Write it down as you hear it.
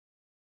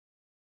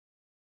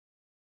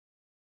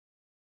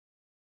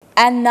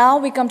And now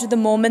we come to the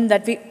moment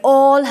that we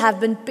all have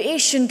been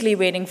patiently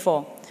waiting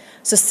for.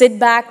 So sit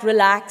back,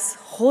 relax,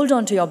 hold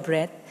on to your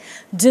breath.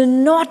 Do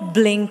not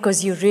blink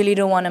because you really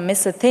don't want to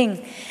miss a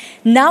thing.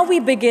 Now we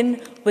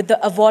begin with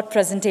the award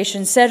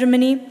presentation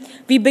ceremony.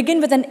 We begin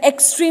with an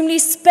extremely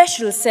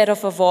special set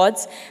of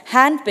awards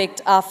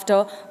handpicked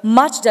after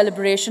much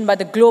deliberation by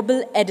the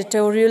Global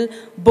Editorial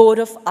Board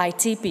of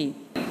ITP.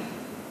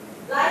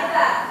 Like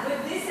that,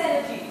 with this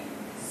energy.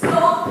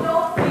 Stomp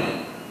your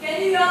feet.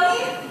 Can you hear me?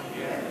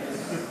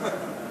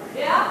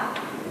 Yeah?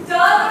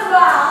 Turn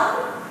around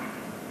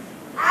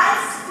and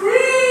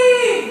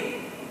scream!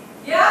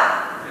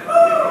 Yeah?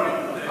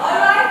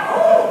 Alright?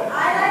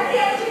 I like the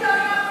energy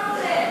coming up from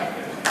there.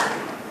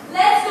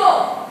 Let's go.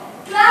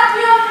 Clap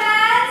your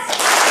hands.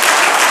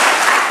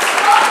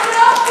 Stomp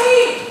your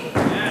feet.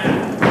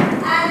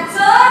 And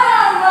turn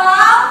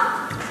around.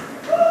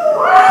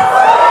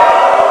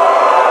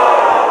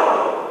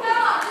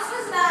 Come on, this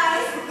was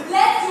nice.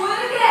 Let's do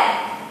it again.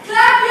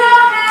 Clap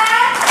your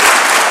hands.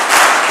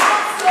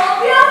 Stomp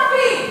your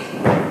feet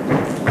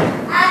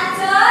and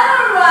turn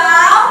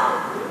around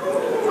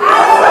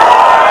and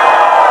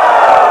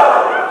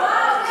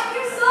wow, thank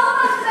you so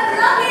much for that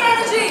lovely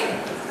energy.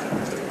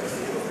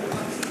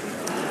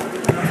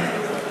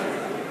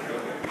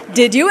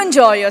 Did you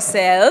enjoy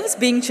yourselves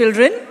being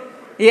children?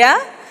 Yeah?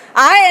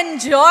 I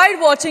enjoyed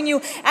watching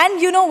you.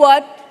 And you know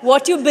what?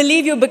 What you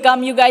believe you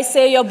become, you guys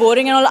say you're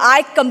boring and all.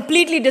 I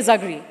completely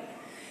disagree.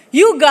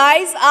 You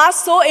guys are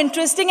so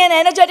interesting and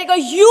energetic. A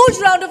huge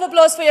round of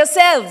applause for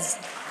yourselves.